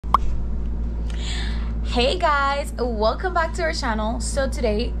Hey guys, welcome back to our channel. So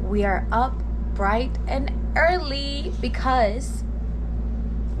today we are up bright and early because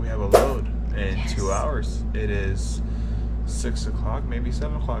we have a load in 2 hours. It is 6 o'clock, maybe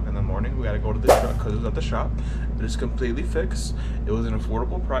 7 o'clock in the morning. We got to go to the truck because it was at the shop. It is completely fixed. It was an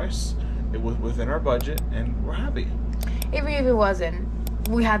affordable price. It was within our budget, and we're happy. even if it wasn't,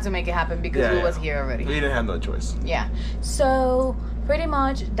 we had to make it happen because we was here already. We didn't have no choice. Yeah. So pretty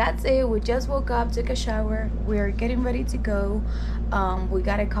much that's it. We just woke up, took a shower. We're getting ready to go. We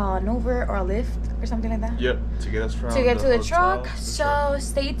gotta call an Uber or a Lyft or something like that. Yep, to get us from to get to the hotel, truck. So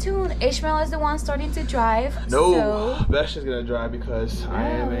stay tuned. Ishmael is the one starting to drive. No, Besh is gonna drive because I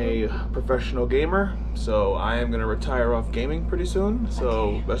am a professional gamer. So I am gonna retire off gaming pretty soon.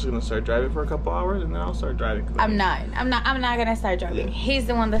 So Besh is gonna start driving for a couple hours, and then I'll start driving. I'm not gonna start driving. Yeah. He's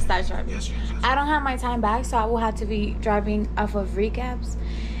the one that starts driving. Yes. I don't have my time back, so I will have to be driving off of recaps.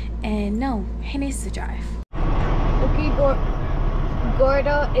 And no, he needs to drive. Okay,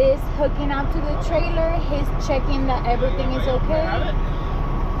 Gordo is hooking up to the trailer. He's checking that everything is okay.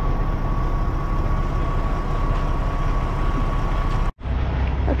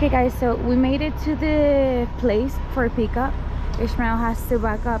 Okay guys, so we made it to the place for pickup. Ishmael has to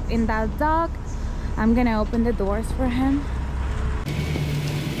back up in that dock. I'm gonna open the doors for him.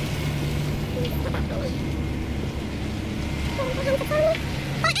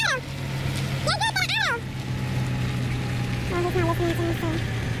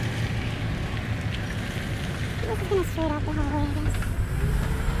 Straight out the hallway, I guess.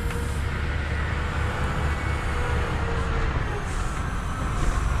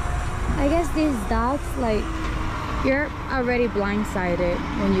 I guess these docks, like, you're already blindsided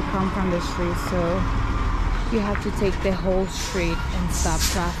when you come from the street, so you have to take the whole street and stop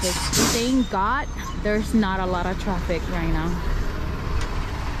traffic. Thank God there's not a lot of traffic right now.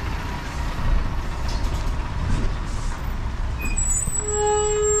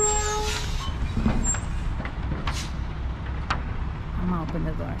 I'm gonna open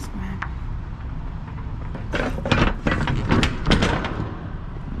the doors, man.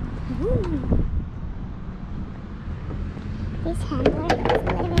 This handbrake is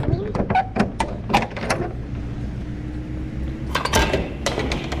a little bit weird.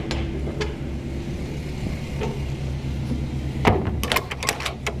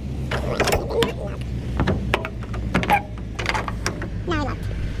 Now I locked.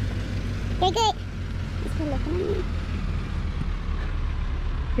 Very good. He's still looking at me.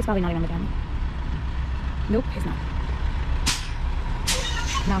 He's probably not even on the camera. Nope, he's not.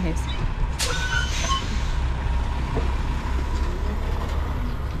 Now he is.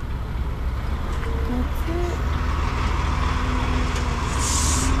 That's it.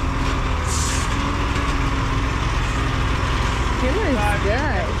 It was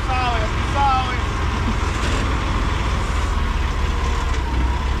good. Solid.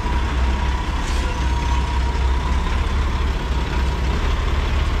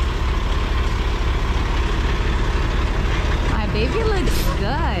 Baby looks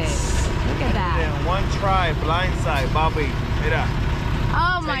good. Look at that. In one try, blindside, Bobby. Mira.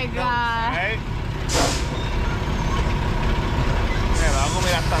 Oh my God. Right? Mira, hago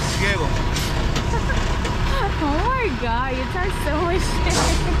mira hasta ciego. Oh my God, you talk so much shit.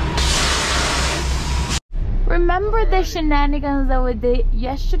 Remember the shenanigans that we did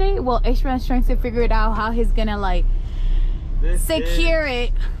yesterday? Well, Ishmael's trying to figure it out how he's gonna like secure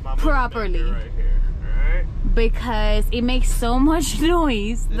it properly. Right here. Because it makes so much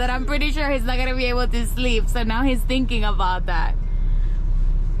noise that I'm pretty sure he's not gonna be able to sleep. So now he's thinking about that.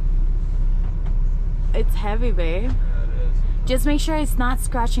 It's heavy, babe. Yeah, it is. Just make sure it's not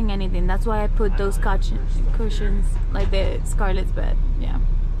scratching anything. That's why I put those cushions, like the Scarlett's bed. Yeah.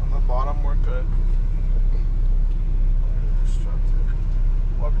 On the bottom, we're good.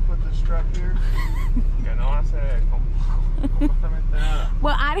 Why we put this strap here?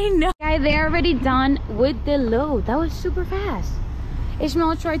 Well, I didn't know. Guys, they're already done with the load. That was super fast.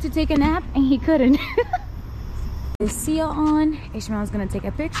 Ishmael tried to take a nap and he couldn't. The seal on. Ishmael's gonna take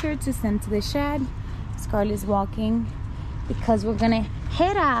a picture to send to the shed. Scarlett's walking because we're gonna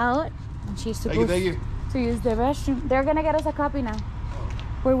head out. And she's supposed to use the restroom. They're gonna get us a copy now.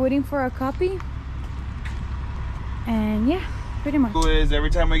 We're waiting for a copy. And yeah, pretty much.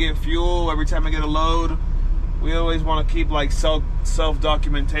 Every time I get fuel, every time I get a load, we always want to keep like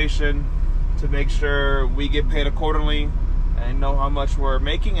self-documentation to make sure we get paid accordingly and know how much we're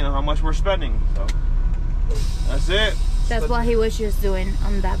making and how much we're spending. So that's it. That's what he was just doing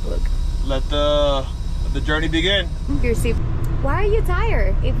on that book. Let the journey begin. Your seat. Why are you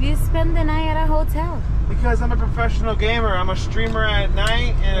tired if you spend the night at a hotel? Because I'm a professional gamer. I'm a streamer at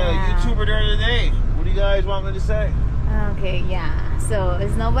night and a YouTuber during the day. What do you guys want me to say? Okay, yeah. So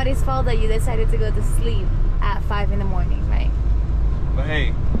it's nobody's fault that you decided to go to sleep at 5 in the morning, right? But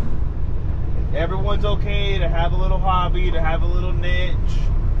hey, everyone's okay to have a little hobby, to have a little niche,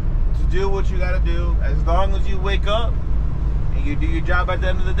 to do what you gotta do, as long as you wake up and you do your job at the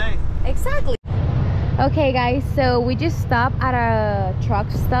end of the day. Exactly. Okay guys, so we just stopped at a truck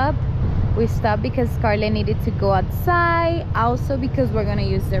stop. We stopped because Scarlett needed to go outside, also because we're gonna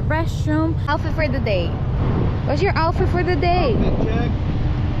use the restroom. Outfit for the day. What's your outfit for the day?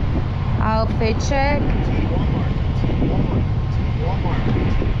 Outfit check.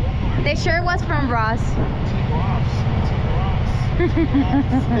 The shirt was from Ross.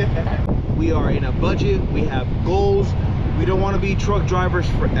 We are in a budget, we have goals. We don't want to be truck drivers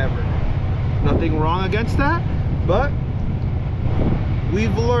forever. Nothing wrong against that, but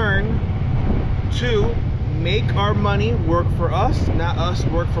we've learned to make our money work for us, not us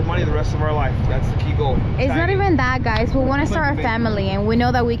work for money the rest of our life. That's the key goal. It's not even that, guys. We want to start a family, and we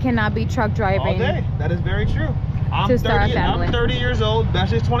know that we cannot be truck driving all day. That is very true. I'm 30 years old.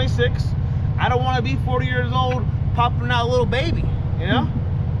 Beth is 26. I don't want to be 40 years old popping out a little baby, you know?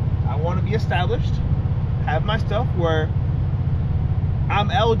 I want to be established, have my stuff where I'm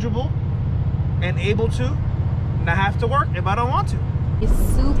eligible and able to not have to work if I don't want to. He's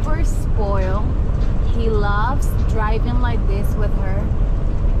super spoiled. He loves driving like this with her.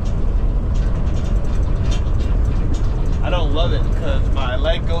 I don't love it because my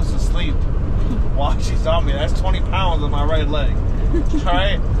leg goes to sleep while she's on me. That's 20 pounds on my right leg. All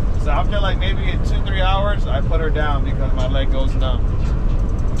right? So after like maybe in 2-3 hours, I put her down because my leg goes numb.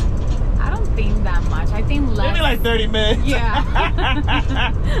 I don't think that much. I think less. Maybe like 30 minutes. Yeah.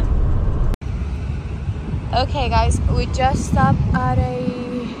 Okay guys, we just stopped at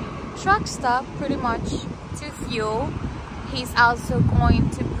a truck stop pretty much to fuel. He's also going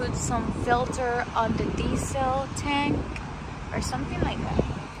to put some filter on the diesel tank or something like that.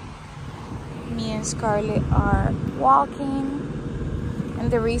 Me and Scarlett are walking,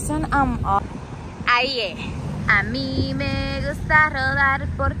 and the reason I'm off. Aye, a mí me gusta rodar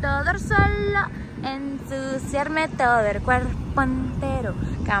por todo el suelo, ensuciarme todo el cuerpo entero,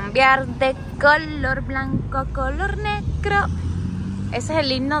 cambiar de color blanco a color negro. Ese es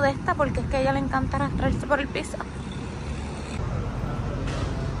el himno de esta porque es que a ella le encanta arrastrarse por el piso.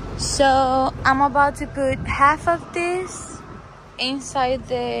 So I'm about to put half of this inside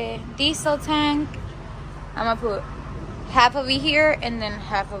the diesel tank. I'm gonna put half of it here and then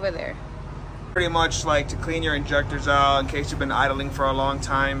half over there. Pretty much like to clean your injectors out in case you've been idling for a long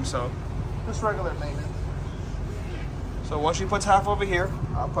time. So just regular maintenance. So once she puts half over here,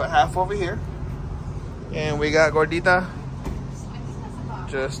 I'll put half over here. And we got Gordita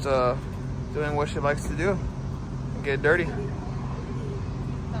just doing what she likes to do and get dirty.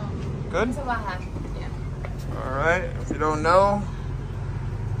 Good? It's about half, yeah. Alright, if you don't know,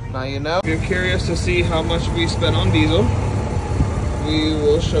 now you know. If you're curious to see how much we spent on diesel, we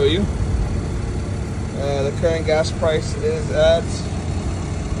will show you. The current gas price is at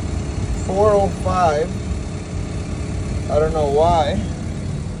 $4.05. I don't know why.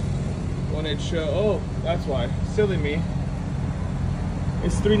 When it show, oh, that's why. Silly me.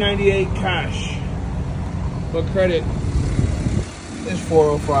 It's $3.98 cash, but credit is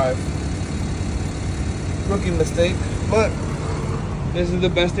 $4.05. Rookie mistake, but this is the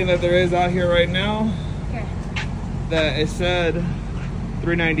best thing that there is out here right now. Okay. That it said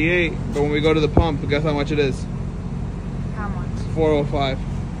 $3.98, but when we go to the pump, guess how much it is? How much? $4.05.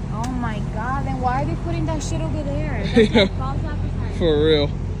 Oh my god, then why are they putting that shit over there? That's like false advertising. For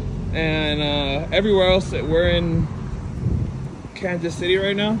real. And everywhere else, we're in Kansas City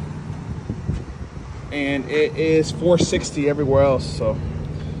right now, and it is $4.60 everywhere else. So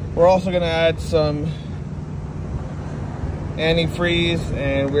we're also gonna add some antifreeze,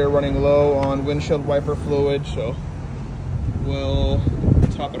 and we're running low on windshield wiper fluid, so we'll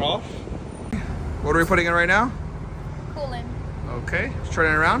top it off. What are we putting in right now? Coolant. Okay, let's turn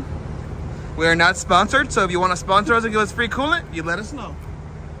it around. We are not sponsored, so if you want to sponsor us and give us free coolant, you let us know.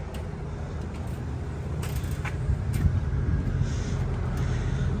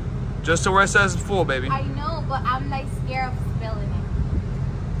 Just to where it says full, baby. I know, but I'm like scared of spilling it.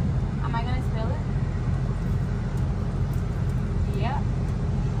 Am I gonna spill it? Yeah.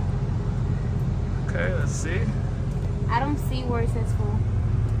 Okay, let's see. I don't see where it says full.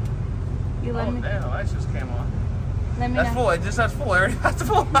 You let me. Damn, that just came on. Let me That's know. full. It just has full. I already has the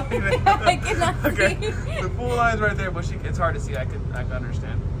full line. I cannot Okay. see. The full line's right there, but it's hard to see. I can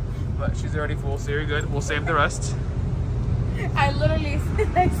understand. But she's already full, so you're good. We'll save the rest. I literally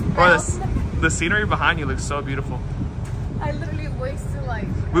like Boy, the scenery behind you looks so beautiful. I literally wasted like.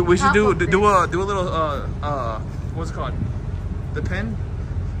 We should do a little what's it called? The pin.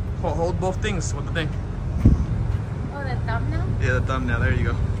 Hold both things with the thing. Oh, the thumbnail? Yeah, the thumbnail. There you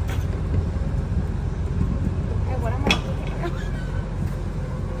go. Hey, what am I doing?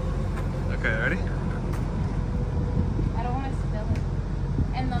 Okay, ready? I don't want to spill it.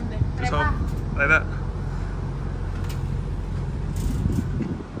 And donde? Just hold like that.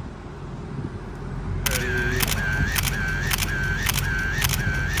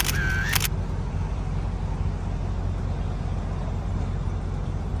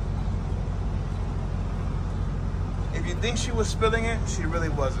 If you think she was spilling it, she really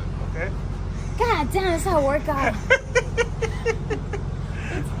wasn't, okay? God damn, it's a workout.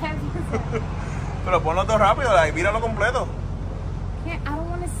 It's heavy as hell. Pero ponlo todo rápido, like, míralo completo. I don't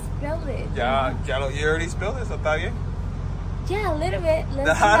want to spill it. You already spilled it, so está bien. Yeah, a little bit.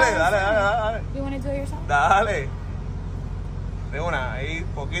 Dale. You want to do it yourself? Dale. De una, ahí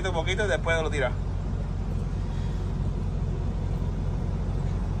poquito y después lo tiras.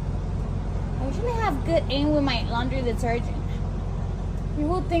 I usually have good aim with my laundry detergent.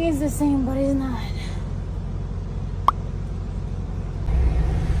 People think it's the same, but it's not.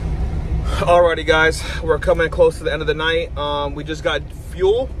 Alrighty guys, we're coming close to the end of the night. We just got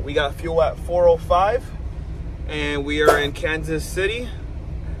fuel. We got fuel at 4:05 and we are in Kansas City,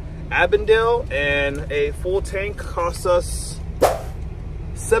 Avondale, and a full tank costs us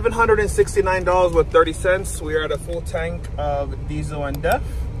 $769.30. We are at a full tank of diesel and DEF.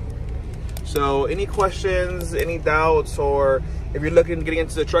 So any questions, any doubts, or if you're looking getting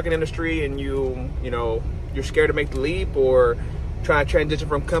into the trucking industry and you're scared to make the leap or trying to transition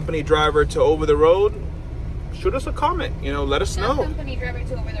from company driver to over the road, shoot us a comment. Let us know. Company driver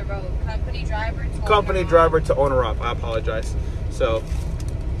to over the road. Company driver to owner op. I apologize. So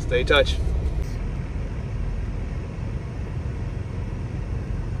stay in touch.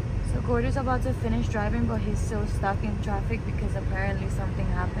 So Gordo's about to finish driving, but he's still stuck in traffic because apparently something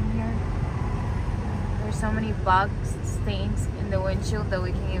happened here. There's so many bugs, stains in the windshield that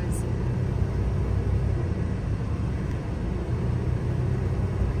we can't even see.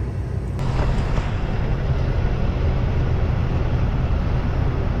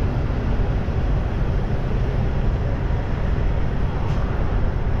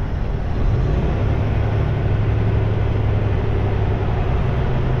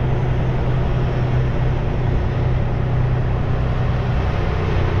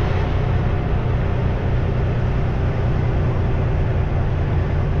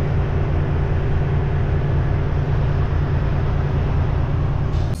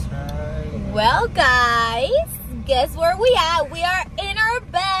 Well, guys, guess where we at? We are in our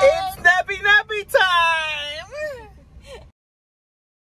bed. It's nappy time.